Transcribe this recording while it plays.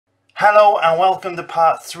Hello and welcome to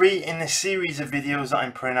part 3 in this series of videos that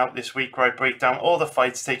I'm putting out this week, where I break down all the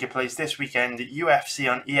fights taking place this weekend at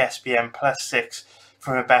UFC on ESPN +6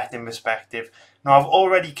 from a betting perspective. Now, I've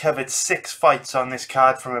already covered 6 fights on this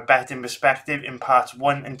card from a betting perspective in parts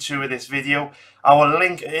 1 and 2 of this video. I will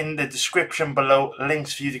link in the description below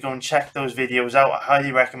links for you to go and check those videos out. I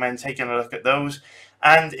highly recommend taking a look at those.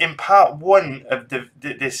 And in part 1 of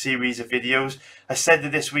this series of videos, I said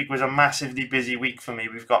that this week was a massively busy week for me.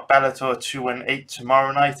 We've got Bellator 218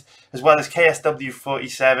 tomorrow night, as well as KSW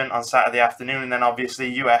 47 on Saturday afternoon, and then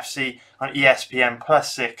obviously UFC on ESPN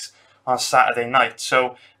 +6 on Saturday night.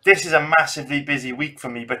 So this is a massively busy week for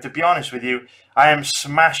me, but to be honest with you, I am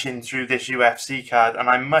smashing through this UFC card, and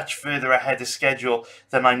I'm much further ahead of schedule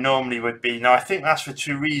than I normally would be. Now, I think that's for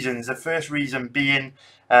 2 reasons. The first reason being,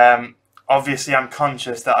 obviously, I'm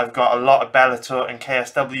conscious that I've got a lot of Bellator and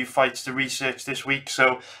KSW fights to research this week,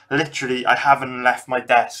 so literally I haven't left my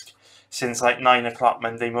desk since like 9 o'clock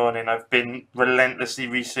Monday morning. I've been relentlessly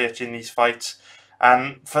researching these fights,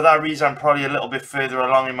 and for that reason I'm probably a little bit further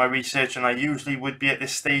along in my research than I usually would be at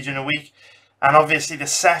this stage in a week. And obviously the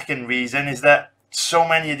second reason is that so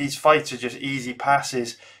many of these fights are just easy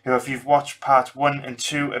passes. You know, if you've watched part 1 and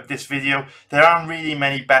 2 of this video, there aren't really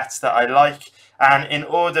many bets that I like. And in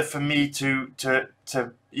order for me to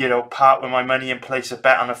part with my money and place a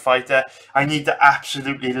bet on a fighter, I need to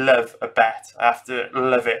absolutely love a bet. I have to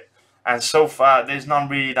love it. And so far, there's not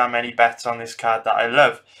really that many bets on this card that I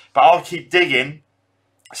love. But I'll keep digging.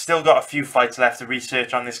 Still got a few fights left to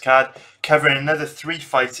research on this card, covering another 3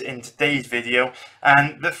 fights in today's video.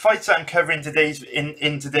 And the fights that I'm covering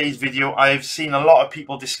in today's video, I've seen a lot of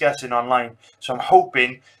people discussing online. So I'm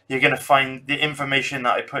hoping you're going to find the information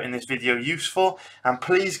that I put in this video useful. And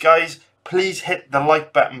please, guys, please hit the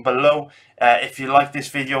like button below. If you like this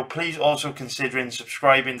video, please also consider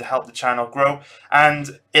subscribing to help the channel grow.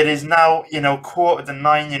 And it is now,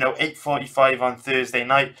 9:15, 8:45 on Thursday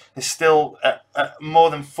night. There's still more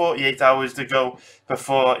than 48 hours to go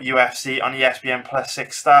before UFC on ESPN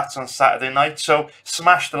 +6 starts on Saturday night. So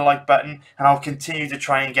smash the like button, and I'll continue to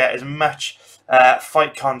try and get as much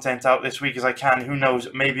fight content out this week as I can. Who knows,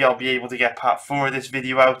 maybe I'll be able to get part 4 of this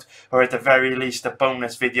video out, or at the very least a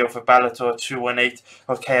bonus video for Bellator 218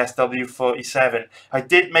 or KSW 47. I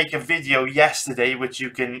did make a video yesterday which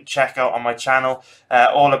you can check out on my channel,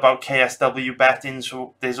 all about KSW betting,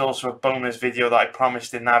 so there's also a bonus video that I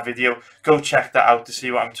promised in that video. Go check that out to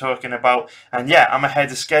see what I'm talking about. And yeah, I'm ahead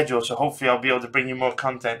of schedule, so hopefully I'll be able to bring you more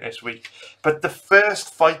content this week. But the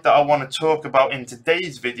first fight that I want to talk about in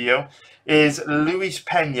today's video is Willis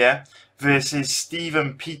Pena versus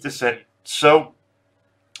Steven Peterson. So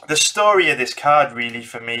the story of this card really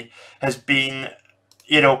for me has been,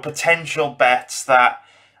 potential bets that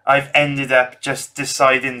I've ended up just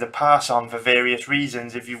deciding to pass on for various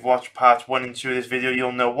reasons. If you've watched parts 1 and 2 of this video,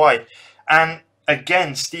 you'll know why. And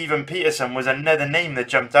again, Steven Peterson was another name that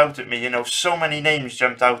jumped out at me. So many names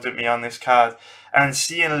jumped out at me on this card. And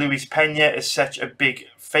seeing Willis Pena as such a big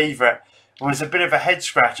favourite was a bit of a head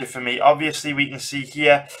scratcher for me. Obviously, we can see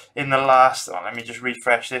here in the last, let me just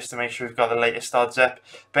refresh this to make sure we've got the latest odds up.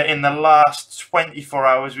 But in the last 24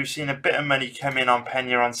 hours, we've seen a bit of money come in on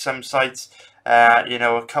Pena on some sites.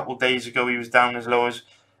 A couple days ago, he was down as low as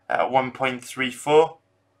 1.34.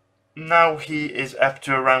 Now he is up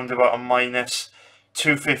to around about a minus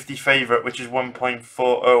 250 favourite, which is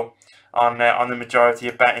 1.40 on the majority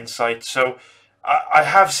of betting sites. So I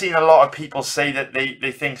have seen a lot of people say that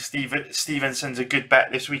they think Stevenson's a good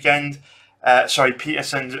bet this weekend.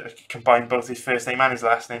 Peterson, combined both his first name and his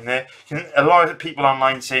last name there. A lot of people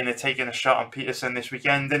online saying they're taking a shot on Peterson this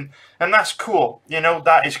weekend, and that's cool.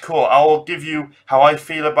 That is cool. I will give you how I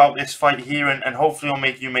feel about this fight here, and hopefully it'll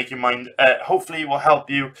make you make your mind. Hopefully it will help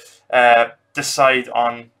you decide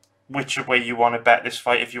on which way you want to bet this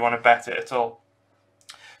fight, if you want to bet it at all.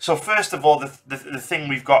 So first of all, the thing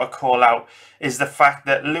we've got to call out is the fact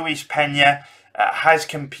that Willis Pena has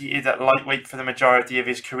competed at lightweight for the majority of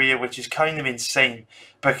his career, which is kind of insane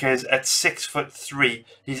because at 6'3",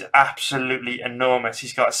 he's absolutely enormous.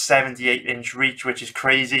 He's got a 78-inch reach, which is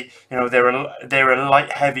crazy. There are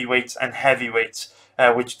light heavyweights and heavyweights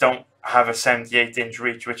which don't have a 78-inch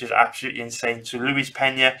reach, which is absolutely insane. So Willis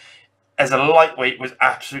Pena, as a lightweight, was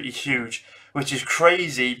absolutely huge, which is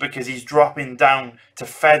crazy because he's dropping down to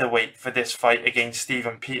featherweight for this fight against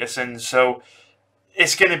Steven Peterson. So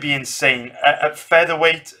it's going to be insane. At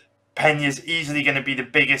featherweight, Pena's easily going to be the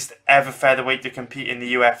biggest ever featherweight to compete in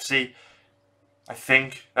the UFC. I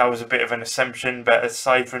think that was a bit of an assumption, but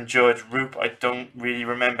aside from George Roop, I don't really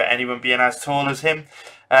remember anyone being as tall as him.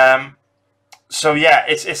 So yeah,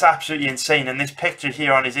 it's absolutely insane. And this picture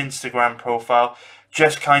here on his Instagram profile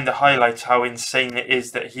just kind of highlights how insane it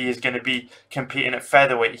is that he is going to be competing at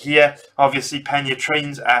featherweight. Here, obviously, Pena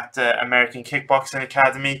trains at American Kickboxing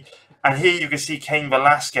Academy, and here you can see Cain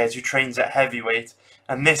Velasquez, who trains at heavyweight,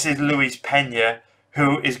 and this is Luis Pena,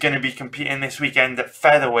 who is going to be competing this weekend at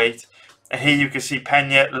featherweight. And here you can see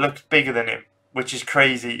Pena looks bigger than him, which is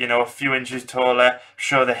crazy. You know, a few inches taller.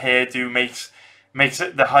 Sure, the hairdo makes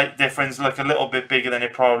it, the height difference look a little bit bigger than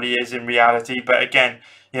it probably is in reality. But again,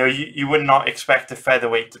 you know, you would not expect a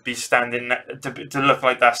featherweight to be to look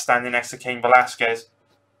like that standing next to Cain Velasquez.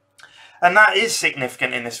 And that is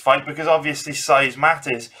significant in this fight because obviously size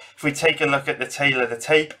matters. If we take a look at the tail of the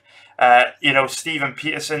tape, you know, Steven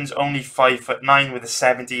Peterson's only 5'9" with a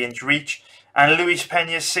 70-inch reach, and Luis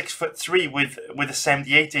Pena's 6'3" with a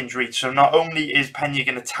 78-inch reach. So not only is Pena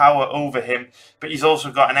going to tower over him, but he's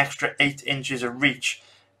also got an extra 8 inches of reach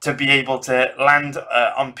to be able to land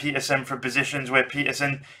on Peterson for positions where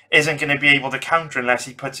Peterson isn't going to be able to counter unless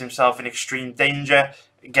he puts himself in extreme danger,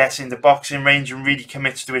 gets in the boxing range and really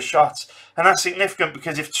commits to his shots. And that's significant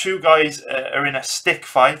because if two guys are in a stick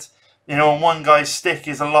fight, you know, and one guy's stick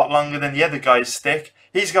is a lot longer than the other guy's stick,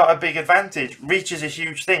 he's got a big advantage. Reach is a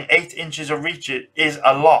huge thing. 8 inches of reach is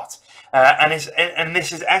a lot. And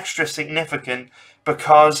this is extra significant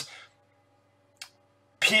because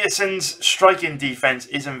Peterson's striking defense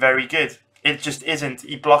isn't very good. It just isn't.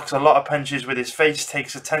 He blocks a lot of punches with his face,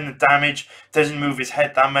 takes a ton of damage, doesn't move his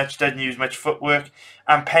head that much, doesn't use much footwork.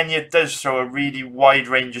 And Pena does throw a really wide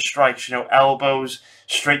range of strikes, you know, elbows,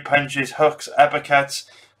 straight punches, hooks, uppercuts,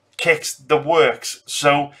 kicks, the works.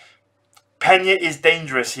 So Pena is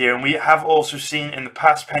dangerous here, and we have also seen in the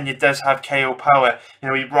past Pena does have KO power. You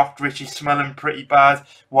know, he rocked Richie Smullen pretty bad,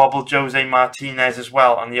 wobbled Jose Martinez as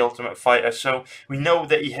well on The Ultimate Fighter. So we know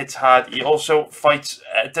that he hits hard. He also fights,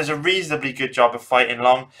 does a reasonably good job of fighting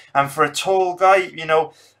long. And for a tall guy, you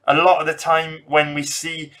know, a lot of the time when we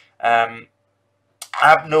see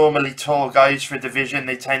abnormally tall guys for a division,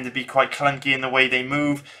 they tend to be quite clunky in the way they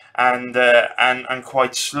move and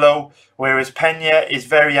quite slow, whereas Pena is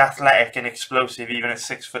very athletic and explosive, even at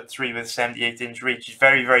 6'3" with a 78-inch reach. He's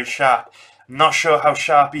very, very sharp. I'm not sure how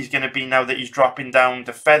sharp he's going to be now that he's dropping down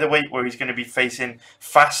to featherweight, where he's going to be facing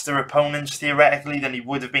faster opponents theoretically than he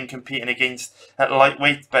would have been competing against at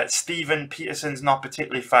lightweight. But Steven Peterson's not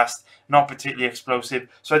particularly fast, not particularly explosive,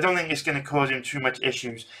 so I don't think it's going to cause him too much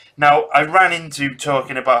issues. Now, I ran into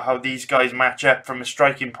talking about how these guys match up from a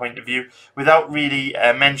striking point of view without really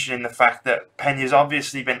mentioning the fact that Pena's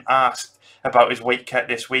obviously been asked about his weight cut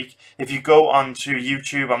this week. If you go onto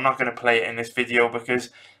YouTube, I'm not going to play it in this video because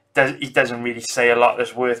he doesn't really say a lot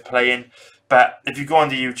that's worth playing. But if you go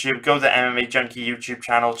onto YouTube, go to the MMA Junkie YouTube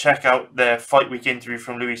channel, check out the Fight Week interview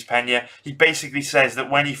from Luis Pena. He basically says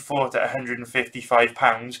that when he fought at 155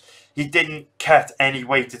 pounds, he didn't cut any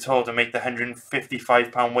weight at all to make the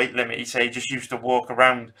 155 pound weight limit. He said he just used to walk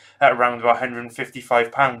around at around about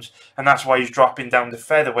 155 pounds. And that's why he's dropping down to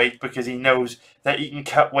featherweight, because he knows that he can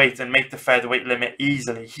cut weight and make the featherweight limit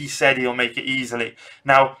easily. He said he'll make it easily.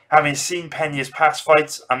 Now, having seen Pena's past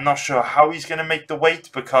fights, I'm not sure how he's going to make the weight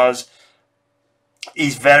because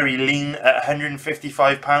he's very lean at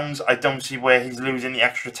 155 pounds. I don't see where he's losing the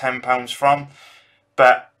extra 10 pounds from.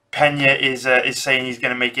 But Pena is saying he's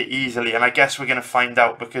going to make it easily. And I guess we're going to find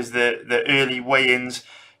out because the early weigh-ins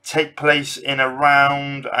take place in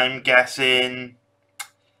around, I'm guessing,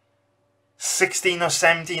 16 or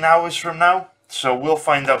 17 hours from now. So we'll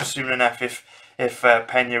find out soon enough if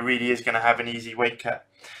Pena really is going to have an easy weight cut.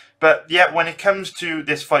 But yeah, when it comes to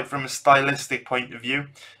this fight from a stylistic point of view,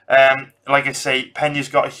 like I say, Pena's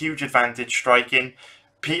got a huge advantage striking.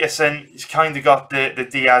 Peterson, he's kind of got the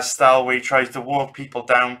Diaz style where he tries to walk people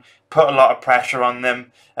down, put a lot of pressure on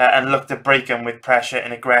them, and look to break them with pressure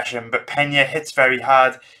and aggression. But Pena hits very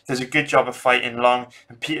hard, does a good job of fighting long,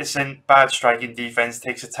 and Peterson, bad striking defense,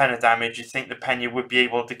 takes a ton of damage. You think that Pena would be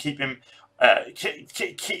able to keep him,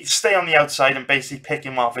 stay on the outside and basically pick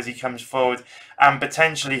him off as he comes forward and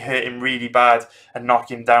potentially hurt him really bad and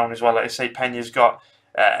knock him down as well. Like I say, Pena's got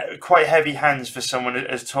quite heavy hands for someone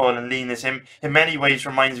as tall and lean as him. In many ways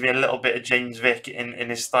reminds me a little bit of James Vick in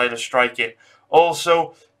his style of striking.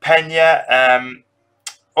 Also, Pena,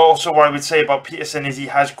 also what I would say about Peterson is he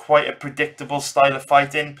has quite a predictable style of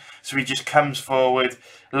fighting. So he just comes forward,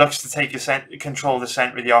 looks to take control of the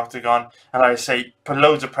centre of the octagon, and like I say, put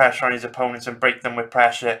loads of pressure on his opponents and break them with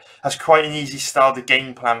pressure. Has quite an easy style to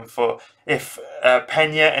game plan for. If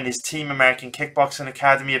Pena and his team, American Kickboxing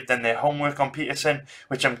Academy, have done their homework on Peterson,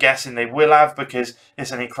 which I'm guessing they will have because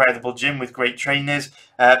it's an incredible gym with great trainers,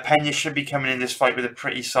 Pena should be coming in this fight with a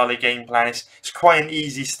pretty solid game plan. It's quite an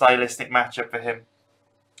easy stylistic matchup for him.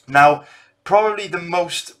 Now, Probably the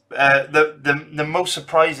most the most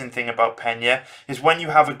surprising thing about Pena is when you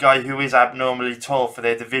have a guy who is abnormally tall for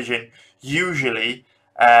their division. Usually,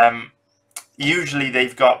 usually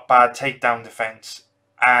they've got bad takedown defense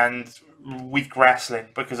and weak wrestling,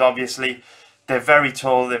 because obviously they're very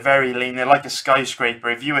tall, they're very lean, they're like a skyscraper.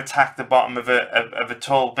 If you attack the bottom of a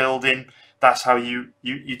tall building, that's how you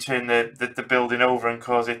turn the building over and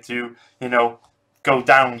cause it to, you know, go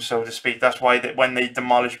down, so to speak. That's why when they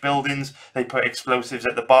demolish buildings, they put explosives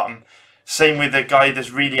at the bottom. Same with a guy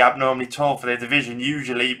that's really abnormally tall for their division.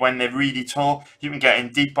 Usually, when they're really tall, you can get in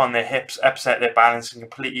deep on their hips, upset their balance, and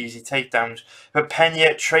complete easy takedowns. But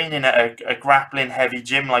Pena, training at a grappling heavy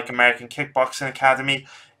gym like American Kickboxing Academy,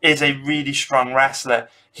 is a really strong wrestler.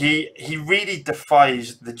 He really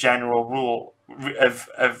defies the general rule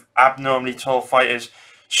of abnormally tall fighters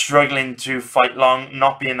struggling to fight long,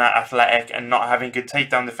 not being that athletic, and not having good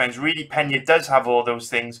takedown defense. Really, Pena does have all those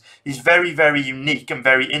things. He's very, very unique and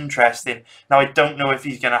very interesting. Now, I don't know if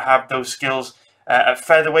he's going to have those skills at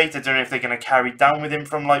featherweight. I don't know if they're going to carry down with him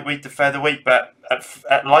from lightweight to featherweight, but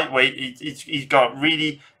at lightweight, he's got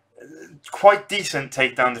really quite decent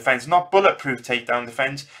takedown defense. Not bulletproof takedown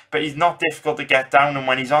defense, but he's not difficult to get down, and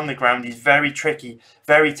when he's on the ground, he's very tricky,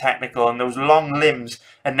 very technical, and those long limbs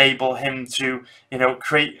enable him to, you know,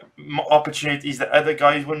 create opportunities that other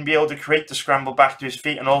guys wouldn't be able to create, to scramble back to his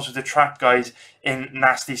feet, and also to trap guys in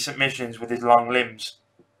nasty submissions with his long limbs.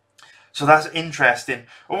 So that's interesting.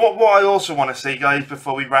 What I also want to say, guys,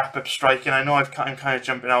 before we wrap up striking, I know I'm kind of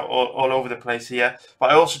jumping out all over the place here,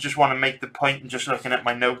 but I also just want to make the point, and just looking at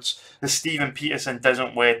my notes, that Steven Peterson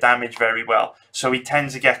doesn't wear damage very well. So he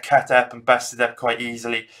tends to get cut up and busted up quite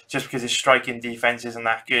easily, just because his striking defense isn't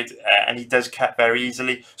that good, and he does cut very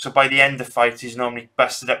easily. So by the end of fights, he's normally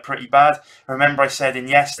busted up pretty bad. Remember I said in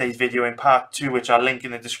yesterday's video in part 2, which I'll link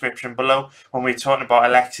in the description below, when we were talking about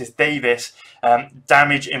Alexis Davis,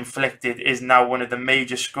 damage inflicted is now one of the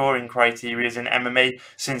major scoring criteria in MMA,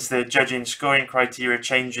 since the judging scoring criteria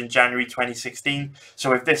changed in January 2016.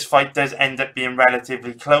 So if this fight does end up being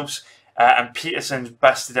relatively close, and Peterson's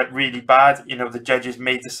busted up really bad, you know, the judges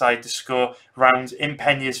may decide to score rounds in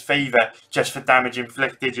Pena's favour just for damage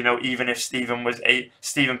inflicted, you know, even if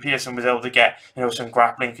Steven Peterson was able to get, you know, some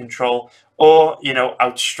grappling control, or, you know,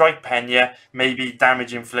 outstrike Pena, maybe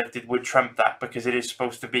damage inflicted would trump that, because it is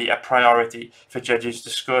supposed to be a priority for judges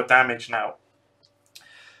to score damage now.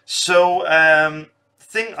 So, I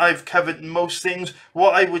think I've covered most things.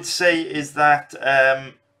 What I would say is that,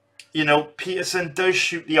 you know, Peterson does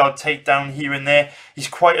shoot the odd takedown here and there. He's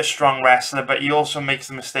quite a strong wrestler, but he also makes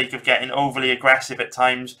the mistake of getting overly aggressive at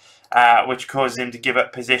times, which causes him to give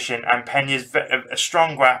up position. And Pena's a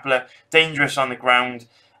strong grappler, dangerous on the ground.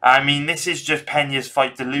 I mean, this is just Pena's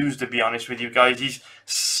fight to lose, to be honest with you guys.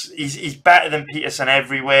 He's better than Peterson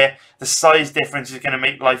everywhere. The size difference is going to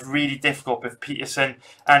make life really difficult with Peterson.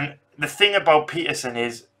 And the thing about Peterson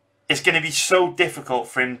is, it's going to be so difficult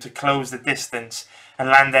for him to close the distance and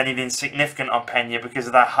land anything significant on Pena because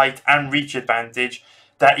of that height and reach advantage,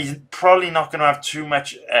 that he's probably not going to have too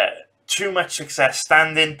much success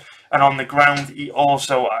standing. And on the ground, he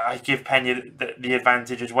also, I give Pena the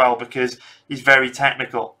advantage as well, because he's very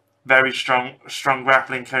technical, very strong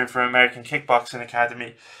grappling coming from American Kickboxing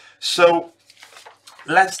Academy. So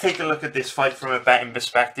let's take a look at this fight from a betting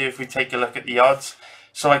perspective. If we take a look at the odds,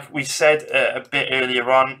 so like we said a bit earlier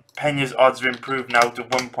on, Pena's odds are improved now to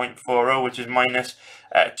 1.40, which is minus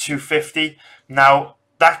 250. Now,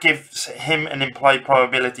 that gives him an implied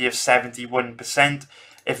probability of 71%.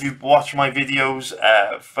 If you've watched my videos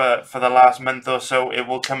for the last month or so, it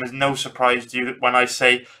will come as no surprise to you when I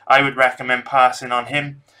say I would recommend passing on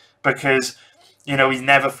him, because, you know, he's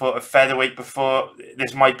never fought a featherweight before.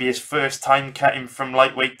 This might be his first time cutting from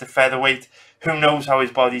lightweight to featherweight. Who knows how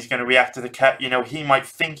his body's going to react to the cut? You know, he might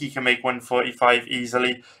think he can make 145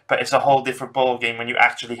 easily, but it's a whole different ball game when you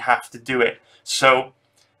actually have to do it. So,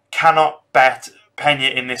 cannot bet Pena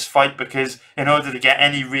in this fight, because in order to get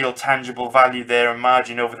any real tangible value there and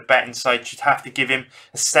margin over the betting side, you'd have to give him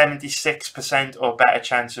a 76% or better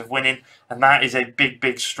chance of winning, and that is a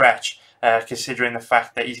big stretch, considering the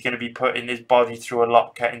fact that he's going to be putting his body through a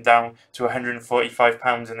lot, cutting down to 145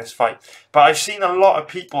 pounds in this fight. But I've seen a lot of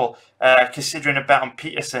people considering a bet on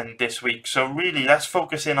Peterson this week, so really let's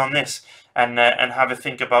focus in on this and have a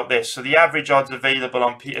think about this. So the average odds available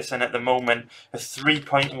on Peterson at the moment are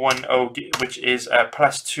 3.10, which is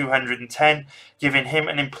plus 210, giving him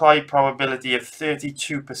an implied probability of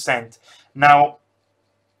 32%. Now,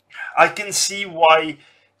 I can see why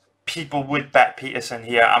people would bet Peterson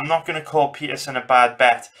here. I'm not going to call Peterson a bad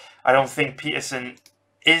bet. I don't think Peterson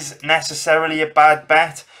is necessarily a bad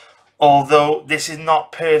bet. although this is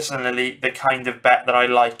not personally the kind of bet that I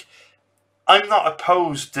like. I'm not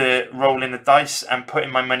opposed to rolling the dice and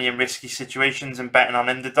putting my money in risky situations and betting on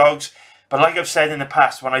underdogs. But like I've said in the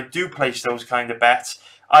past, when I do place those kind of bets,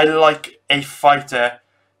 I like a fighter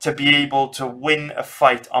to be able to win a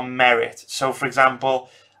fight on merit. So, for example,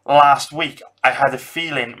 last week, I had a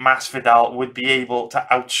feeling Masvidal would be able to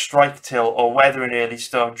outstrike Till or weather an early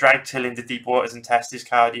storm, drag Till into deep waters and test his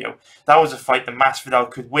cardio. That was a fight that Masvidal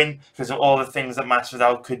could win because of all the things that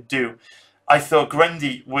Masvidal could do. I thought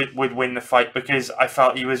Grundy would win the fight because I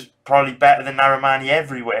felt he was probably better than Narimani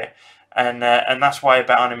everywhere. And that's why I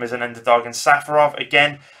bet on him as an underdog. And Safarov,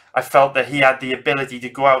 again, I felt that he had the ability to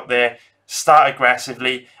go out there, start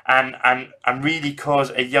aggressively, and really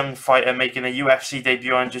cause a young fighter making a UFC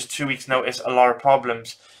debut on just 2 weeks' notice a lot of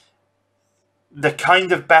problems. The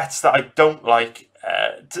kind of bets that I don't like,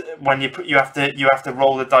 when you have to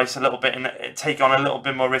roll the dice a little bit and take on a little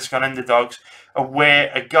bit more risk on underdogs, are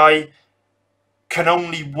where a guy can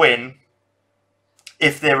only win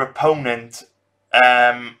if their opponent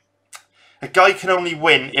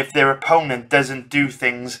doesn't do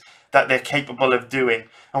things that they're capable of doing.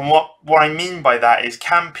 And what I mean by that is,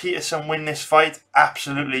 can Peterson win this fight?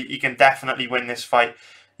 Absolutely, he can definitely win this fight.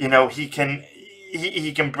 You know, he can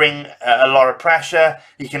bring a lot of pressure.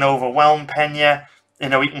 He can overwhelm Pena. You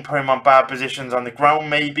know, he can put him on bad positions on the ground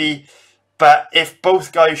maybe. But if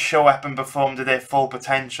both guys show up and perform to their full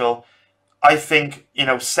potential, I think,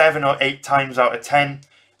 7 or 8 times out of 10,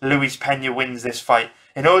 Luis Pena wins this fight.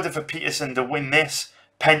 In order for Peterson to win this,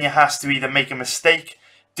 Pena has to either make a mistake,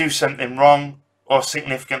 do something wrong, or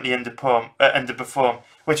significantly underperform,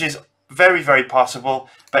 which is very, very possible,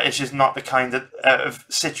 but it's just not the kind of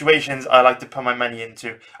situations I like to put my money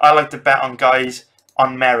into. I like to bet on guys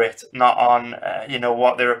on merit, not on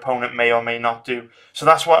what their opponent may or may not do. So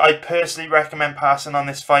that's why I personally recommend passing on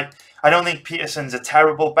this fight. I don't think Peterson's a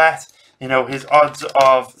terrible bet. His odds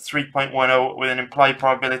of 3.10 with an implied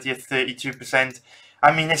probability of 32%.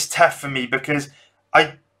 I mean, it's tough for me because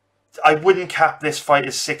I wouldn't cap this fight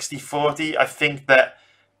as 60-40. I think that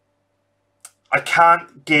I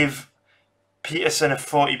can't give Peterson a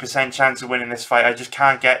 40% chance of winning this fight. I just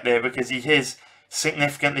can't get there because he is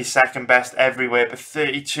significantly second best everywhere, but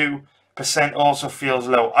 32% also feels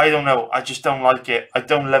low. I don't know. I just don't like it. I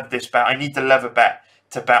don't love this bet. I need to love a bet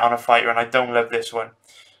to bet on a fighter, and I don't love this one.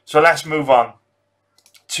 So let's move on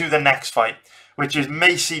to the next fight, which is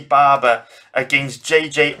Barber against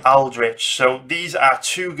JJ Aldrich. So these are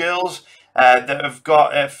two girls that have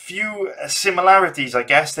got a few similarities, I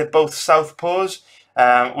guess. They're both southpaws,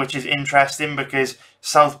 which is interesting because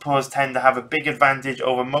southpaws tend to have a big advantage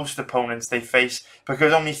over most opponents they face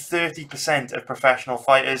because only 30% of professional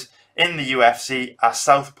fighters in the UFC are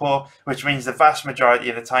southpaw, which means the vast majority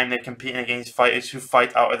of the time they're competing against fighters who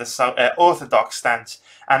fight out of the orthodox stance.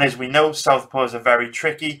 And as we know, southpaws are very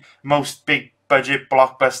tricky. Most big budget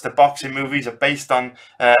blockbuster boxing movies are based on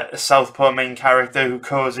a southpaw main character who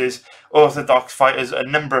causes orthodox fighters a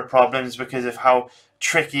number of problems because of how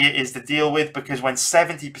tricky it is to deal with. Because when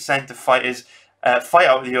 70% of fighters fight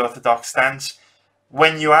out of the orthodox stance,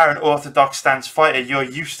 when you are an orthodox stance fighter, you're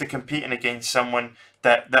used to competing against someone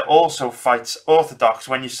that also fights orthodox.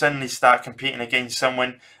 When you suddenly start competing against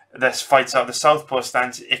someone that fights out of the southpaw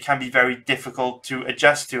stance, it can be very difficult to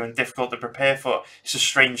adjust to and difficult to prepare for. It's a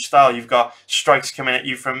strange style. You've got strikes coming at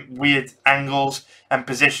you from weird angles and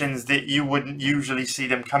positions that you wouldn't usually see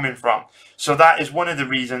them coming from. So that is one of the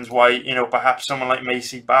reasons why, perhaps someone like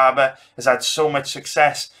Barber has had so much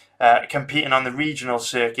success competing on the regional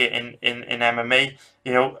circuit in MMA.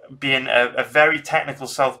 Being a very technical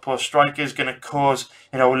southpaw striker is going to cause,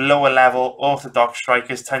 lower level orthodox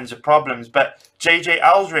strikers tons of problems. But JJ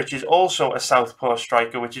Aldrich is also a southpaw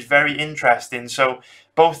striker, which is very interesting. So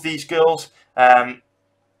both these girls,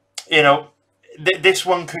 this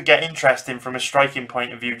one could get interesting from a striking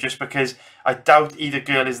point of view, just because I doubt either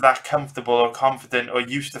girl is that comfortable or confident or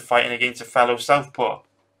used to fighting against a fellow southpaw.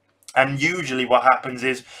 And usually what happens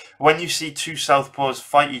is when you see two southpaws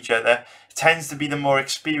fight each other, it tends to be the more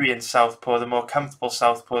experienced southpaw, the more comfortable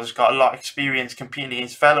southpaw that's got a lot of experience competing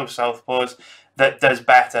against fellow southpaws that does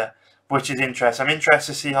better, which is interesting. I'm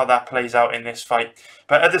interested to see how that plays out in this fight.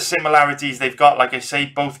 But other similarities they've got, like I say,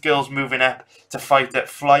 both girls moving up to fight at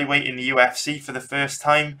flyweight in the UFC for the first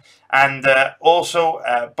time. And also,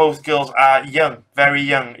 both girls are young, very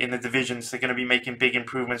young in the divisions. They're going to be making big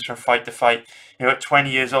improvements from fight to fight. You know, at 20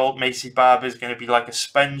 years old, Macy Barber is going to be like a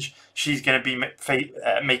sponge. She's going to be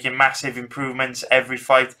making massive improvements every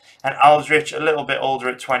fight. And Aldrich, a little bit older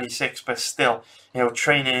at 26, but still, you know,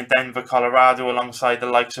 training in Denver, Colorado, alongside the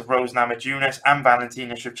likes of Rose Namajunas and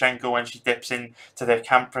Valentina Shevchenko when she dips into their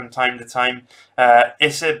camp from time to time.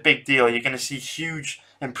 It's a big deal. You're going to see huge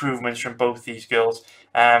improvements from both these girls.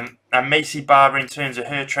 And Macy Barber, in terms of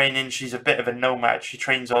her training, she's a bit of a nomad. She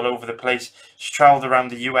trains all over the place. She's travelled around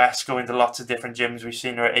the US, going to lots of different gyms. We've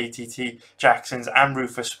seen her at ATT, Jackson's and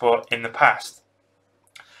Rufus Sport in the past.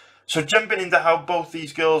 So jumping into how both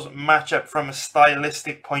these girls match up from a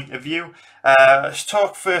stylistic point of view, let's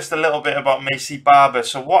talk first a little bit about Macy Barber.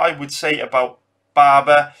 So what I would say about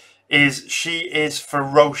Barber is she is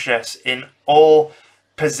ferocious in all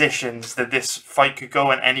positions that this fight could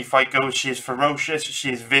go, and any fight goes. She is ferocious,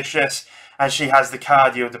 she is vicious, and she has the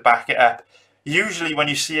cardio to back it up. Usually when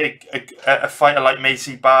you see a fighter like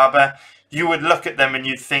Macy Barber, you would look at them and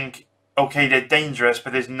you'd think, okay, they're dangerous,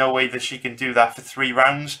 but there's no way that she can do that for 3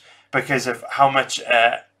 rounds because of how much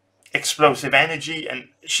explosive energy, and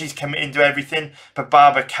she's committing to everything. But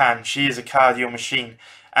Barber can. She is a cardio machine,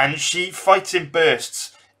 and she fights in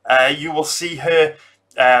bursts. You will see her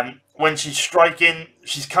when she's striking,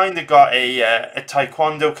 she's kind of got a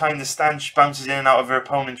taekwondo kind of stance. She bounces in and out of her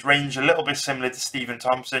opponent's range, a little bit similar to Stephen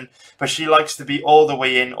Thompson, but she likes to be all the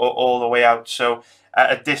way in or all the way out. So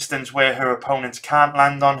at a distance where her opponents can't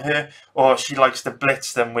land on her, or she likes to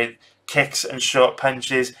blitz them with kicks and short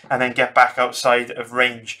punches and then get back outside of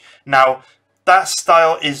range. Now, that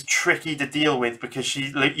style is tricky to deal with because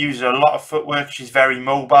she uses a lot of footwork. She's very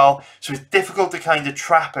mobile, so it's difficult to kind of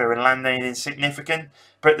trap her and land anything significant.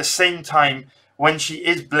 But at the same time, when she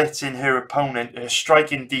is blitzing her opponent, her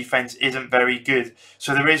striking defense isn't very good.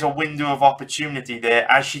 So there is a window of opportunity there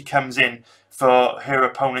as she comes in for her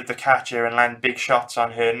opponent to catch her and land big shots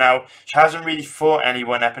on her. Now, she hasn't really fought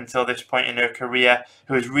anyone up until this point in her career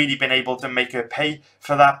who has really been able to make her pay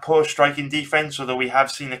for that poor striking defense, although we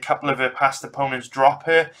have seen a couple of her past opponents drop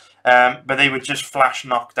her, but they were just flash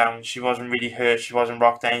knockdowns. She wasn't really hurt, she wasn't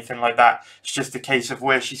rocked, anything like that. It's just a case of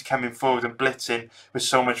where she's coming forward and blitzing with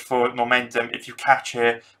so much forward momentum. If you catch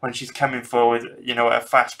her when she's coming forward, you know, at a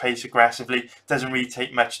fast pace aggressively, it doesn't really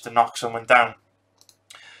take much to knock someone down.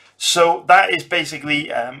 So that is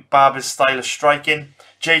basically Barber's style of striking.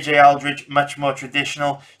 JJ Aldrich, much more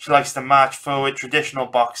traditional. She likes to march forward, traditional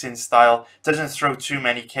boxing style. Doesn't throw too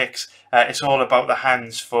many kicks. It's all about the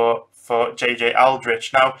hands for JJ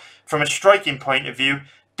Aldrich. Now, from a striking point of view,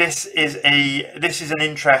 this is an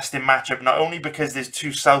interesting matchup, not only because there's 2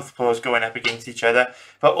 southpaws going up against each other,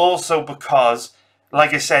 but also because,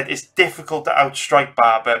 like I said, it's difficult to outstrike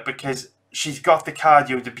Barber because she's got the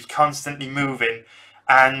cardio to be constantly moving.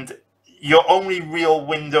 And your only real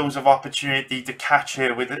windows of opportunity to catch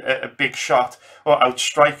her with a big shot or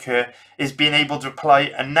outstrike her is being able to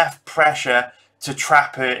apply enough pressure to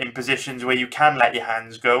trap her in positions where you can let your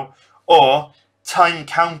hands go, or time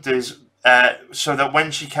counters so that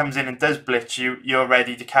when she comes in and does blitz you, you're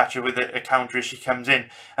ready to catch her with a counter as she comes in.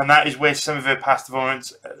 And that is where some of her past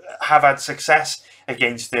opponents have had success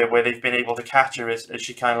against her, where they've been able to catch her as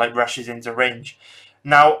she kind of like rushes into range.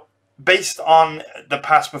 Now, based on the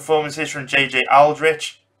past performances from JJ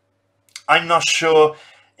Aldrich, I'm not sure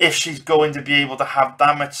if she's going to be able to have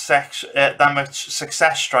that much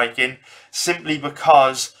success striking, simply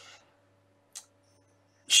because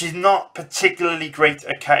she's not particularly great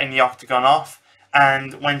at cutting the octagon off.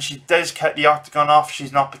 And when she does cut the octagon off,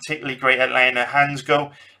 she's not particularly great at letting her hands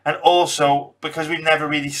go. And also, because we've never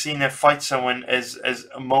really seen her fight someone as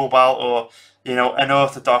mobile or, you know,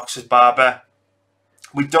 unorthodox as Barber,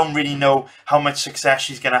 we don't really know how much success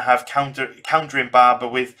she's going to have countering Barber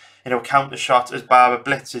with, you know, counter shots as Barber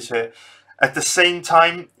blitzes her. At the same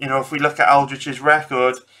time, you know, if we look at Aldrich's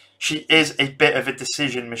record, she is a bit of a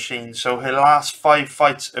decision machine. So her last 5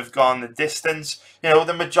 fights have gone the distance. You know,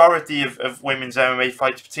 the majority of women's MMA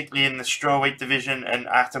fights, particularly in the strawweight division and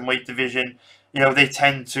atomweight division, you know, they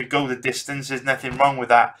tend to go the distance. There's nothing wrong with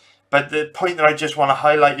that. But the point that I just want to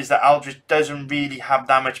highlight is that Aldrich doesn't really have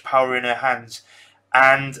that much power in her hands.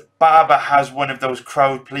 And Barber has one of those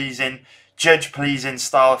crowd-pleasing, judge-pleasing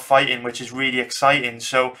style of fighting, which is really exciting.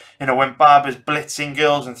 So, you know, when Barber's blitzing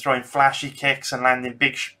girls and throwing flashy kicks and landing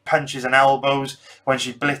big punches and elbows, when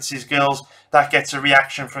she blitzes girls, that gets a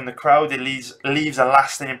reaction from the crowd. It leaves a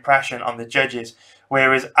lasting impression on the judges.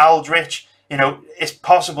 Whereas Aldrich, you know, it's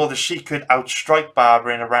possible that she could outstrike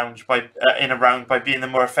Barber in a round by being the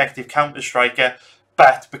more effective counter-striker,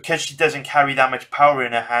 but because she doesn't carry that much power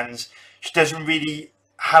in her hands, she doesn't really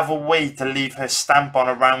have a way to leave her stamp on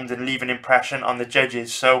a round and leave an impression on the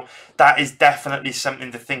judges. So that is definitely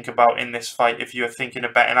something to think about in this fight if you're thinking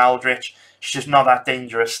of betting Aldrich. She's just not that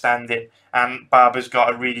dangerous standing, and Barber's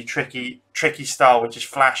got a really tricky style, which is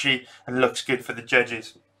flashy and looks good for the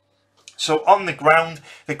judges. So on the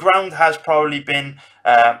ground has probably been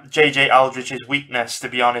JJ Aldrich's weakness, to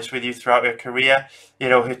be honest with you, throughout her career. You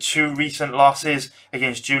know, her two recent losses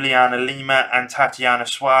against Juliana Lima and Tatiana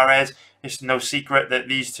Suarez. It's no secret that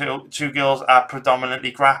these two girls are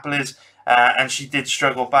predominantly grapplers, and she did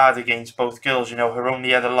struggle bad against both girls. You know, her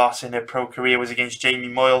only other loss in her pro career was against Jamie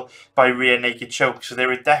Moyle by rear naked choke. So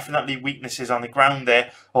there are definitely weaknesses on the ground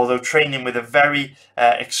there, although training with a very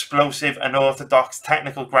explosive and orthodox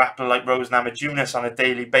technical grappler like Rose Namajunas on a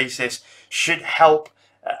daily basis should help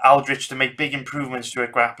Aldrich to make big improvements to her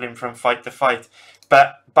grappling from fight to fight.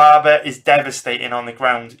 But Barber is devastating on the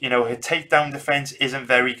ground. You know, her takedown defense isn't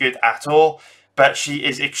very good at all, but she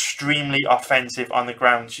is extremely offensive on the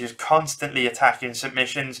ground. She is constantly attacking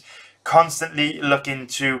submissions, constantly looking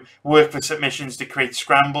to work for submissions to create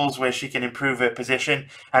scrambles where she can improve her position.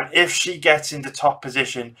 And if she gets into top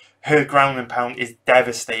position, her ground and pound is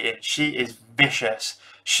devastating. She is vicious.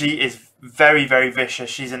 She is very, very vicious.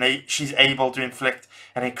 She's able to inflict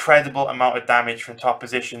an incredible amount of damage from top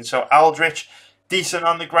position. So Aldrich, decent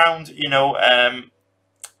on the ground, you know.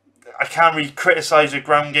 I can't really criticise her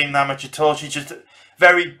ground game that much at all. She's just a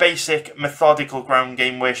very basic, methodical ground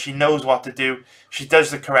game where she knows what to do. She does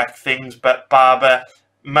the correct things, but Barber,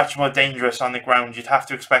 much more dangerous on the ground. You'd have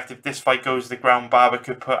to expect if this fight goes to the ground, Barber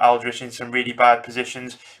could put Aldrich in some really bad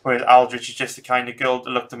positions, whereas Aldrich is just the kind of girl to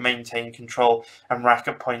look to maintain control and rack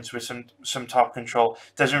up points with some top control.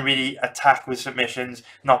 Doesn't really attack with submissions,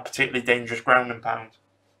 not particularly dangerous ground and pound.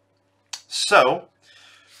 So,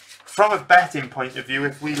 from a betting point of view,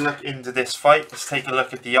 if we look into this fight, let's take a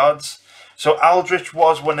look at the odds. So Aldrich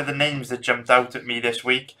was one of the names that jumped out at me this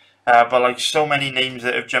week, but like so many names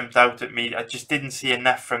that have jumped out at me, I just didn't see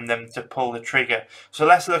enough from them to pull the trigger. So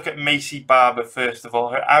let's look at Maycee Barber first of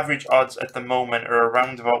all. Her average odds at the moment are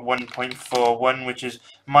around about 1.41, which is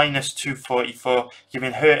minus 244,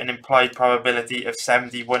 giving her an implied probability of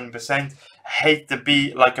 71%. I hate to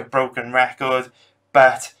be like a broken record,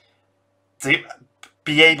 but to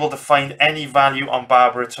be able to find any value on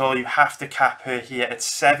Barber at all, you have to cap her here at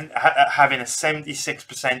having a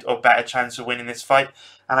 76% or better chance of winning this fight.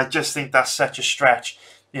 And I just think that's such a stretch.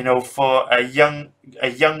 You know, for a young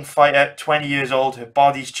fighter, 20 years old, her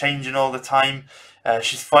body's changing all the time.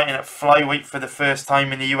 She's fighting at flyweight for the first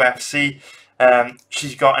time in the UFC.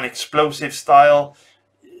 She's got an explosive style.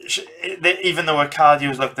 Even though her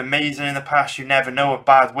cardio's looked amazing in the past, you never know. A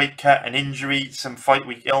bad weight cut, an injury, some fight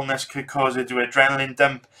week illness could cause her to adrenaline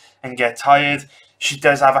dump and get tired. She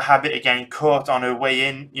does have a habit of getting caught on her way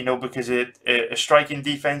in, you know, because her striking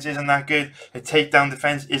defense isn't that good. Her takedown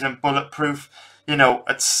defense isn't bulletproof. You know,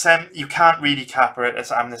 you can't really cap her at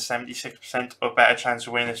having a 76% or better chance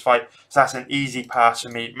of winning this fight. So that's an easy pass for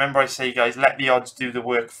me. Remember I say, guys, let the odds do the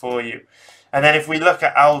work for you. And then if we look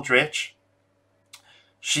at Aldrich,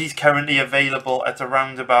 she's currently available at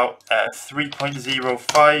around about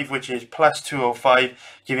 3.05, which is plus 205,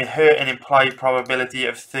 giving her an implied probability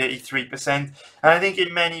of 33%. And I think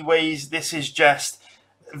in many ways, this is just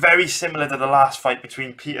very similar to the last fight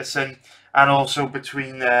between Peterson and also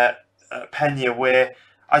between Pena, where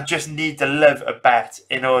I just need to live a bet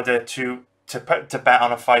in order to bet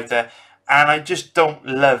on a fighter. And I just don't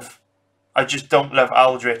love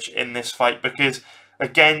Aldrich in this fight because,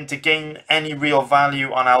 again, to gain any real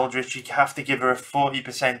value on Aldrich, you have to give her a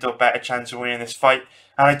 40% or better chance of winning this fight.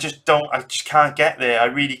 And I just can't get there. I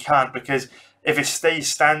really can't, because if it stays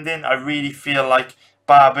standing, I really feel like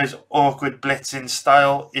Barber's awkward blitzing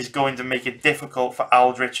style is going to make it difficult for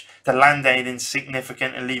Aldrich to land anything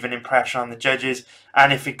significant and leave an impression on the judges.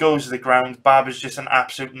 And if it goes to the ground, Barber's just an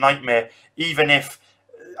absolute nightmare. Even if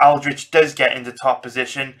Aldrich does get into top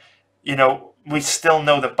position, you know, we still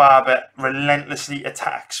know that Barber relentlessly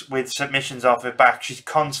attacks with submissions off her back. She's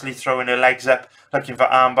constantly throwing her legs up, looking for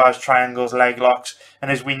arm bars, triangles, leg locks.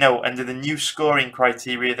 And as we know, under the new scoring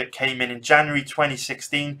criteria that came in January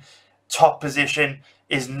 2016, top position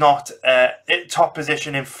is not top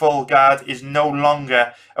position in full guard is no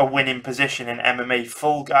longer a winning position in MMA.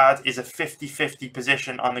 Full guard is a 50-50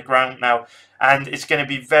 position on the ground now, and it's going to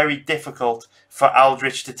be very difficult for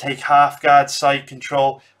Aldrich to take half guard, side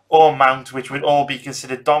control, or mount, which would all be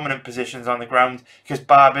considered dominant positions on the ground, because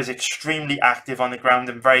Barber's extremely active on the ground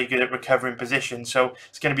and very good at recovering position. So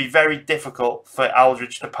it's going to be very difficult for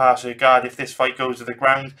Aldrich to pass her guard if this fight goes to the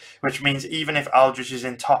ground, which means even if Aldrich is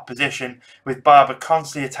in top position, with Barber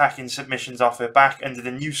constantly attacking submissions off her back under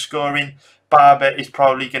the new scoring, Barber is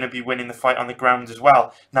probably going to be winning the fight on the ground as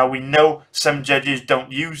well. Now, we know some judges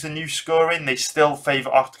don't use the new scoring. They still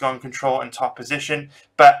favour octagon control and top position,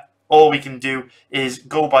 but all we can do is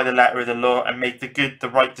go by the letter of the law and make the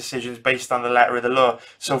right decisions based on the letter of the law.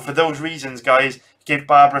 So for those reasons, guys, give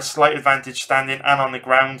Barber a slight advantage standing and on the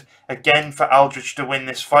ground. Again, for Aldrich to win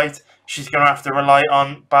this fight, she's going to have to rely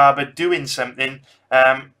on Barber doing something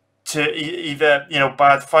to either,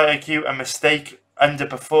 bad fight IQ, a mistake,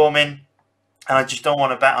 underperforming. And I just don't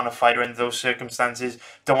want to bet on a fighter under those circumstances.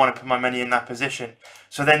 Don't want to put my money in that position.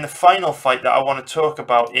 So then the final fight that I want to talk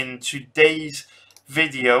about in today's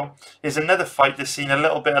video is another fight that's seen a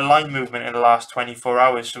little bit of line movement in the last 24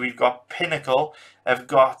 hours. So we've got Pinnacle. I've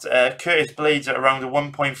got Curtis Blaydes at around a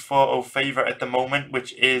 1.40 favourite at the moment,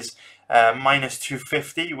 which is minus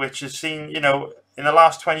 250, which has seen, in the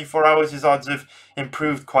last 24 hours, his odds have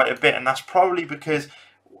improved quite a bit. And that's probably because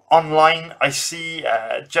online, I see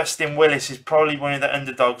Justin Willis is probably one of the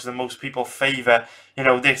underdogs that most people favour.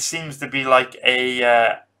 There seems to be like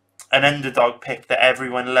an underdog pick that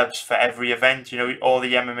everyone loves for every event. All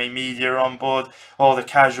the MMA media are on board, all the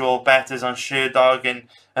casual bettors on Sherdog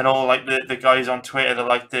and all like the guys on Twitter that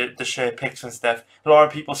like the share picks and stuff. A lot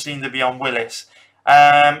of people seem to be on Willis.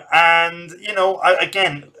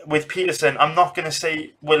 Again, with Peterson, I'm not going to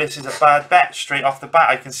say Willis is a bad bet straight off the bat.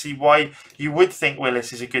 I can see why you would think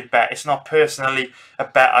Willis is a good bet. It's not personally a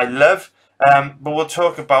bet I love. But we'll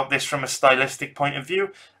talk about this from a stylistic point of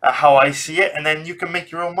view, how I see it, and then you can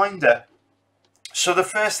make your own mind up. So the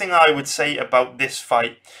first thing I would say about this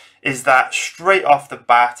fight is that straight off the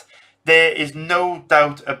bat, there is no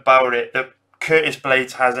doubt about it that Curtis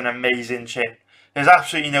Blaydes has an amazing chin. There's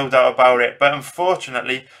absolutely no doubt about it. But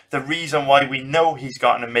unfortunately, the reason why we know he's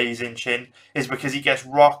got an amazing chin is because he gets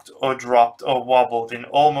rocked or dropped or wobbled in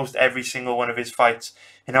almost every single one of his fights.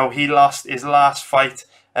 He lost his last fight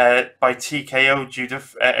by TKO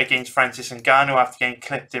against Francis Ngannou after getting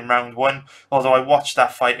clipped in round 1. Although I watched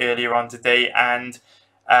that fight earlier on today, and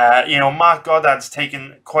Mark Goddard's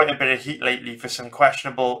taken quite a bit of heat lately for some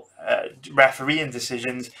questionable refereeing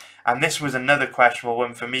decisions, and this was another questionable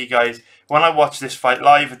one for me, guys. When I watched this fight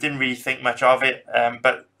live, I didn't really think much of it,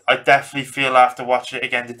 but I definitely feel after watching it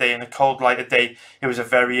again today in the cold light of day, it was a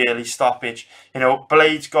very early stoppage.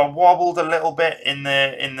 Blaydes got wobbled a little bit in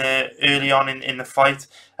the early on in the fight,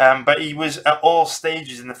 but he was at all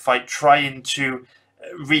stages in the fight trying to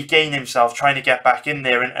regain himself, trying to get back in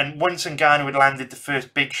there. And once Ngannou had landed the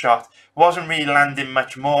first big shot, wasn't really landing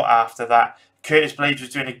much more after that. Curtis Blaydes was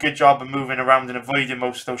doing a good job of moving around and avoiding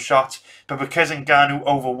most of those shots, but because Ngannou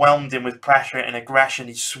overwhelmed him with pressure and aggression,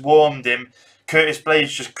 he swarmed him. Curtis Blaydes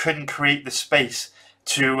just couldn't create the space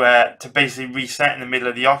to basically reset in the middle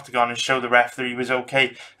of the octagon and show the ref that he was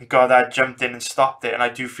okay. And Goddard jumped in and stopped it, and I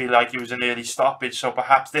do feel like it was an early stoppage. So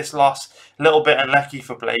perhaps this loss, a little bit unlucky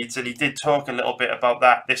for Blaydes, and he did talk a little bit about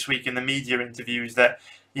that this week in the media interviews, that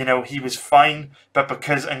he was fine, but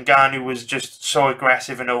because Ngannou was just so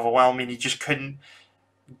aggressive and overwhelming, he just couldn't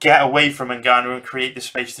get away from Ngannou and create the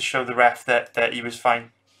space to show the ref that he was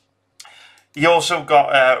fine. He also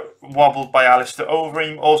got wobbled by Alistair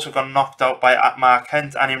Overeem, also got knocked out by Mark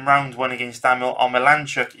Hunt, and in round 1 against Daniel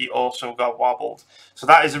Omelanchuk, he also got wobbled. So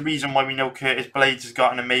that is the reason why we know Curtis Blaydes has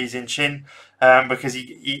got an amazing chin, because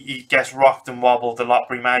he gets rocked and wobbled a lot,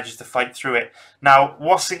 but he manages to fight through it. Now,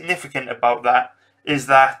 what's significant about that is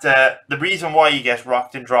that the reason why he gets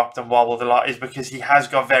rocked and dropped and wobbled a lot is because he has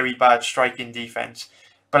got very bad striking defense.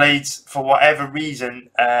 Blaydes, for whatever reason,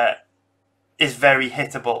 is very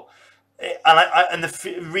hittable. And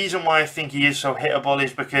the reason why I think he is so hittable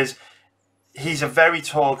is because he's a very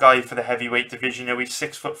tall guy for the heavyweight division. He's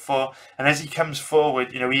 6'4", and as he comes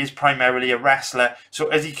forward, he is primarily a wrestler. So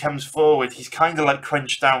as he comes forward, he's kind of like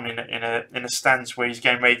crunched down in a stance where he's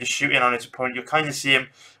getting ready to shoot in on his opponent. You'll kind of see him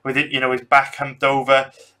with it, his back humped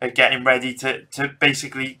over, getting ready to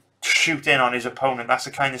basically shoot in on his opponent. That's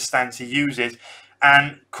the kind of stance he uses,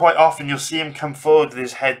 and quite often you'll see him come forward with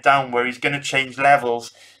his head down, where he's going to change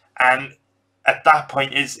levels. And at that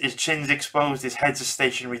point, his chin's exposed, his head's a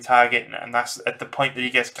stationary target, and that's at the point that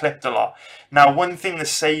he gets clipped a lot. Now, one thing that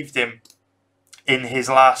saved him in his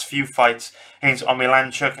last few fights against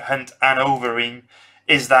Omelanchuk, Hunt, and Overeem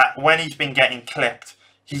is that when he's been getting clipped,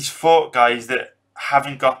 he's fought guys that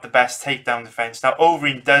haven't got the best takedown defense. Now,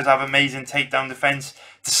 Overeem does have amazing takedown defense,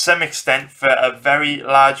 to some extent, for a very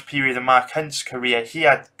large period of Mark Hunt's career, he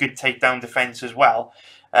had good takedown defense as well.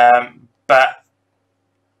 But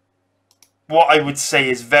what I would say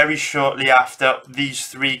is very shortly after these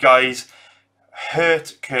three guys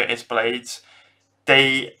hurt Curtis Blaydes,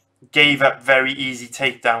 they gave up very easy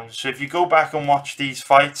takedowns. So if you go back and watch these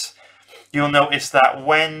fights, you'll notice that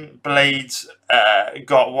when Blaydes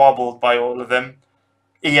got wobbled by all of them,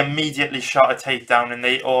 he immediately shot a takedown, and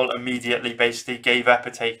they all immediately basically gave up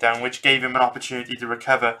a takedown, which gave him an opportunity to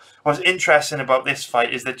recover. What's interesting about this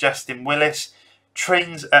fight is that Justin Willis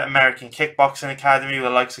trains at American Kickboxing Academy with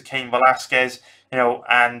the likes of Cain Velasquez,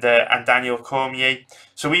 and Daniel Cormier.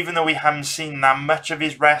 So even though we haven't seen that much of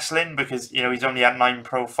his wrestling, because he's only had 9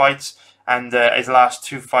 pro fights, and his last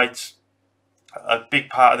 2 fights, a big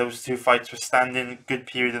part of those 2 fights were standing. A good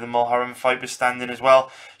period of the Mulholland fight was standing as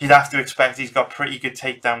well. You'd have to expect he's got pretty good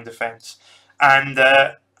takedown defense, and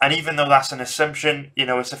even though that's an assumption,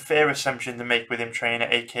 it's a fair assumption to make with him training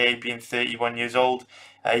at AKA, being 31 years old.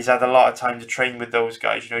 He's had a lot of time to train with those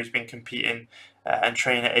guys. He's been competing and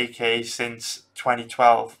training at AKA since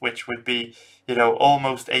 2012, which would be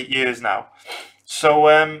almost 8 years now.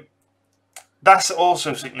 So that's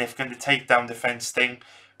also significant, the takedown defense thing,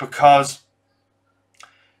 because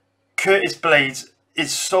Curtis Blaydes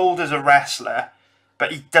is sold as a wrestler,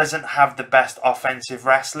 but he doesn't have the best offensive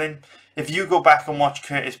wrestling. If you go back and watch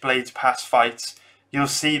Curtis Blaydes' past fights, you'll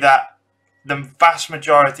see that the vast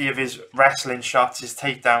majority of his wrestling shots, his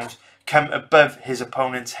takedowns, come above his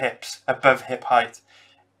opponent's hips, above hip height.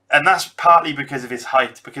 And that's partly because of his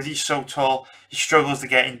height, because he's so tall, he struggles to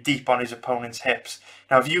get in deep on his opponent's hips.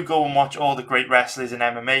 Now, if you go and watch all the great wrestlers in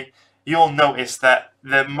MMA, you'll notice that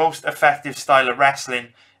the most effective style of wrestling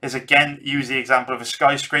is, again, use the example of a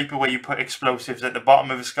skyscraper, where you put explosives at the bottom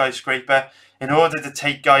of a skyscraper. In order to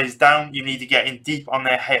take guys down, you need to get in deep on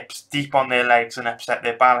their hips, deep on their legs, and upset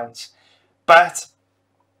their balance. But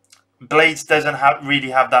Blaydes doesn't really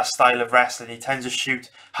have that style of wrestling. He tends to shoot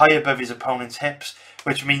high above his opponent's hips,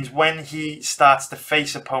 which means when he starts to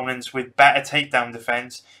face opponents with better takedown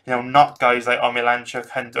defense, not guys like Omilanchuk,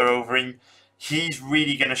 Hunt, or Overeem, he's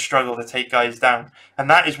really going to struggle to take guys down. And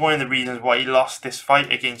that is one of the reasons why he lost this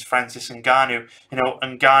fight against Francis Ngannou.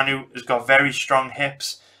 Ngannou has got very strong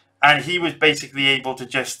hips, and he was basically able to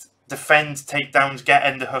just defend takedowns, get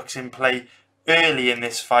underhooks in play early in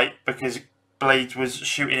this fight, because Blaydes was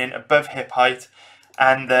shooting in above hip height,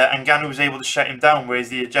 and Ngannou was able to shut him down, whereas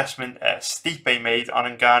the adjustment Stipe made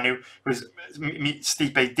on Ngannou was,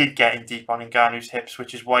 Stipe did get in deep on Ngannou's hips,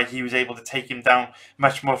 which is why he was able to take him down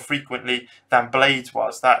much more frequently than Blaydes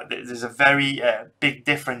was. There's a very big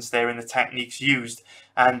difference there in the techniques used,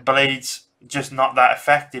 and Blaydes just not that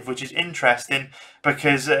effective, which is interesting,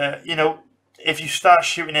 because if you start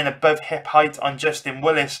shooting in above hip height on Justin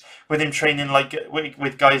Willis, with him training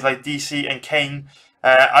with guys like DC and Cain,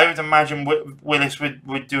 I would imagine Willis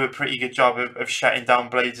would do a pretty good job of shutting down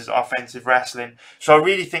Blaydes' offensive wrestling. So I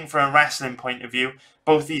really think from a wrestling point of view,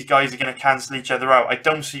 both these guys are going to cancel each other out. I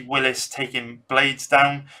don't see Willis taking Blaydes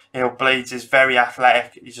down. Blaydes is very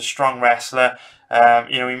athletic. He's a strong wrestler.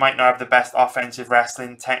 He might not have the best offensive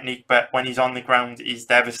wrestling technique, but when he's on the ground, he's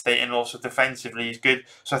devastating. Also defensively, he's good.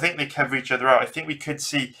 So I think they cover each other out. I think we could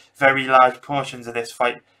see very large portions of this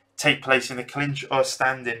fight take place in a clinch or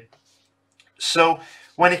standing. So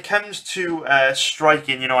when it comes to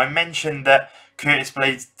striking, I mentioned that Curtis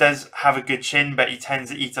Blaydes does have a good chin, but he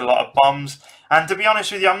tends to eat a lot of bombs. And to be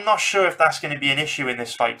honest with you, I'm not sure if that's going to be an issue in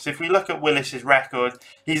this fight. Because if we look at Willis's record,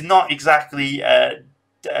 he's not exactly a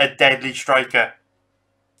deadly striker.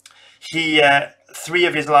 He 3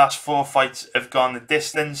 of his last 4 fights have gone the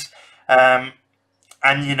distance. And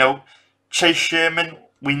Chase Sherman,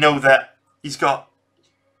 we know that he's got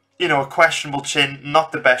a questionable chin,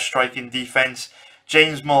 not the best striking defense.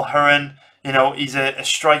 James Mulholland, he's a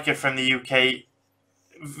striker from the UK,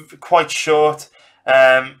 quite short.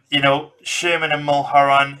 Sherman and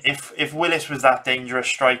Mulholland, if Willis was that dangerous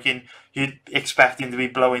striking, you'd expect him to be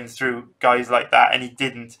blowing through guys like that, and he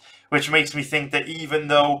didn't. Which makes me think that even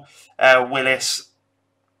though Willis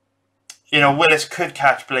could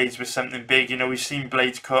catch Blaydes with something big, we've seen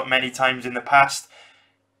Blaydes cut many times in the past,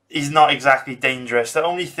 he's not exactly dangerous. The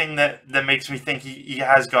only thing that makes me think he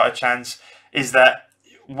has got a chance is that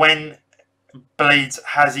when Blaydes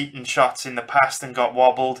has eaten shots in the past and got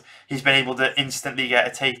wobbled, he's been able to instantly get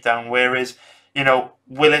a takedown, whereas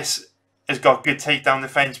Willis has got good takedown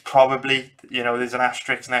defense, probably. There's an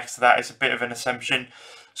asterisk next to that. It's a bit of an assumption.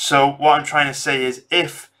 So what I'm trying to say is,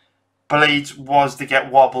 if Blaydes was to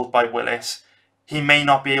get wobbled by Willis, he may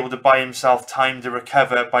not be able to buy himself time to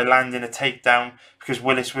recover by landing a takedown, because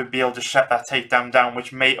Willis would be able to shut that takedown down,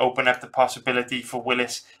 which may open up the possibility for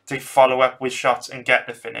Willis to follow up with shots and get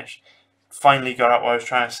the finish. Finally got out what I was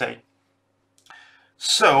trying to say.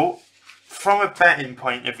 So, from a betting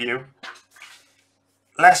point of view,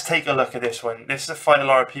 let's take a look at this one. This is a fight a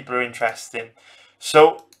lot of people are interested in.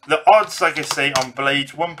 So, the odds, like I say, on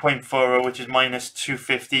Blaydes 1.40, which is minus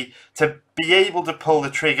 250. To be able to pull the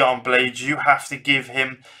trigger on Blaydes, you have to give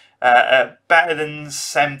him a better than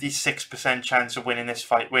 76% chance of winning this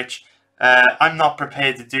fight, which I'm not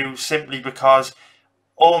prepared to do, simply because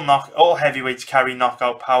all heavyweights carry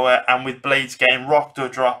knockout power, and with Blaydes getting rocked or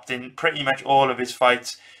dropped in pretty much all of his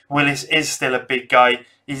fights, Willis is still a big guy.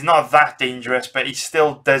 He's not that dangerous, but he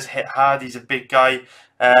still does hit hard. He's a big guy.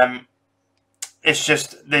 It's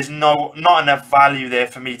just there's not enough value there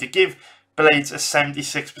for me to give Blaydes a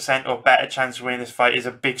 76% or better chance of winning this fight. Is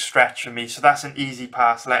a big stretch for me, so that's an easy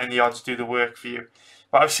pass, letting the odds do the work for you.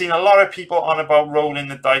 But I've seen a lot of people on about rolling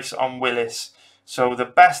the dice on Willis. So the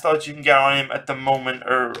best odds you can get on him at the moment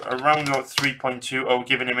are around about 3.20,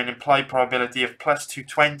 giving him an implied probability of plus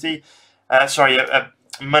 220. A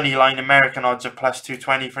money line American odds of plus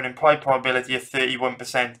 220 for an implied probability of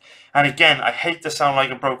 31%. And again, I hate to sound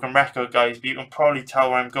like a broken record, guys, but you can probably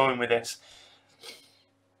tell where I'm going with this.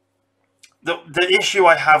 The issue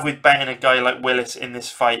I have with betting a guy like Willis in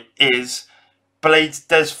this fight is Blaydes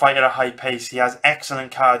does fight at a high pace. He has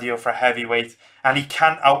excellent cardio for a heavyweight, and he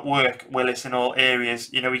can outwork Willis in all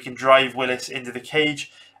areas. You know, he can drive Willis into the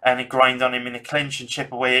cage and grind on him in a clinch and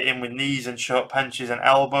chip away at him with knees and short punches and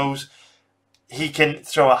elbows. He can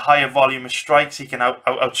throw a higher volume of strikes. He can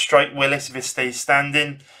outstrike Willis if he stays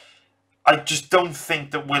standing. I just don't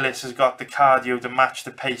think that Willis has got the cardio to match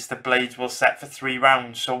the pace that Blaydes will set for 3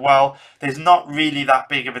 rounds. So while there's not really that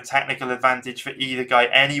big of a technical advantage for either guy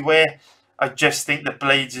anywhere, I just think that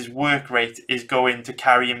Blaydes' work rate is going to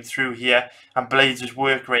carry him through here, and Blaydes'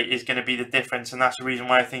 work rate is going to be the difference, and that's the reason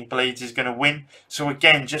why I think Blaydes is going to win. So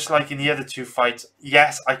again, just like in the other 2 fights,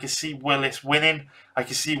 yes, I can see Willis winning. I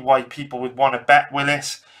can see why people would want to bet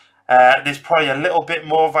Willis. There's probably a little bit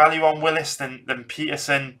more value on Willis than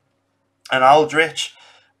Peterson and Aldrich,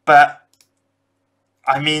 but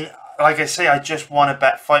I mean, like I say, I just want to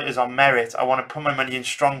bet fighters on merit. I want to put my money in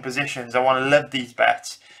strong positions. I want to love these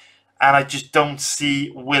bets. And I just don't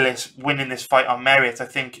see Willis winning this fight on merit. I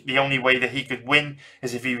think the only way that he could win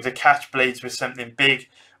is if he were to catch Blaydes with something big,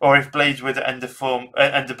 or if Blaydes were to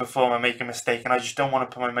underperform and make a mistake. And I just don't want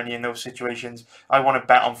to put my money in those situations. I want to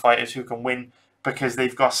bet on fighters who can win because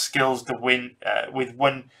they've got skills to win with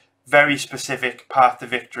one very specific path to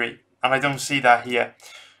victory. And I don't see that here.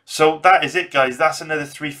 So that is it, guys. That's another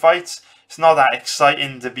 3 fights. It's not that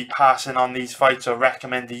exciting to be passing on these fights or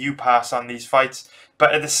recommend that you pass on these fights.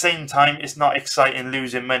 But at the same time, it's not exciting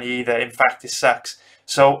losing money either. In fact, it sucks.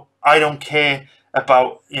 So I don't care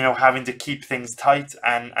about, you know, having to keep things tight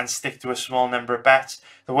and stick to a small number of bets.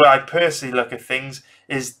 The way I personally look at things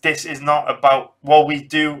is this is not about what we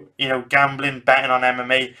do, you know, gambling, betting on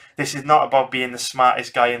MMA. This is not about being the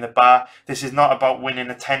smartest guy in the bar. This is not about winning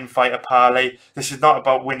a 10-fighter parlay. This is not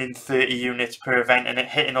about winning 30 units per event and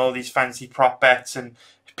hitting all these fancy prop bets and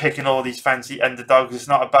picking all these fancy underdogs. It's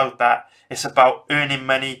not about that. It's about earning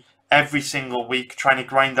money every single week, trying to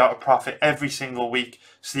grind out a profit every single week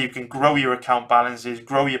so you can grow your account balances,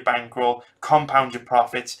 grow your bankroll, compound your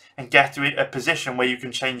profits, and get to a position where you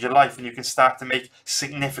can change your life and you can start to make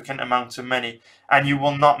significant amounts of money. And you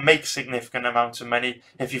will not make significant amounts of money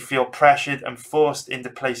if you feel pressured and forced into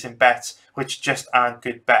placing bets which just aren't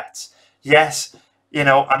good bets. Yes, you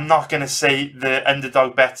know, I'm not going to say the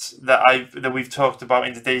underdog bets that we've talked about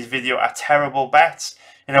in today's video are terrible bets.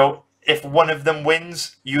 You know, if one of them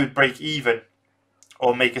wins, you would break even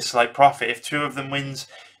or make a slight profit. If 2 of them wins,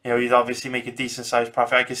 you know, you'd obviously make a decent sized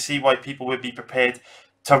profit. I can see why people would be prepared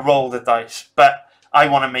to roll the dice, but I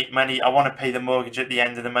want to make money. I want to pay the mortgage at the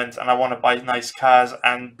end of the month, and I want to buy nice cars,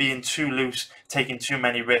 and being too loose, taking too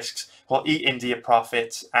many risks will eat into your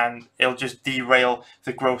profits, and it'll just derail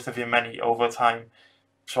the growth of your money over time.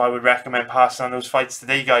 So I would recommend passing on those fights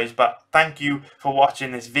today, guys. But thank you for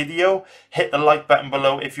watching this video. Hit the like button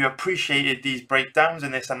below if you appreciated these breakdowns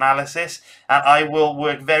and this analysis. And I will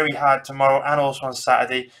work very hard tomorrow and also on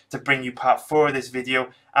Saturday to bring you part 4 of this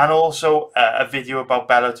video. And also a video about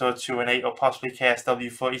Bellator 218 or possibly KSW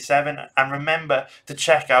 47. And remember to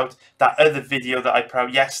check out that other video that I put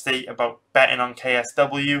out yesterday about betting on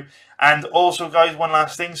KSW. And also, guys, one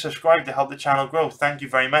last thing, subscribe to help the channel grow. Thank you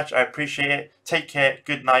very much. I appreciate it. Take care.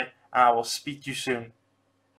 Good night. And I will speak to you soon.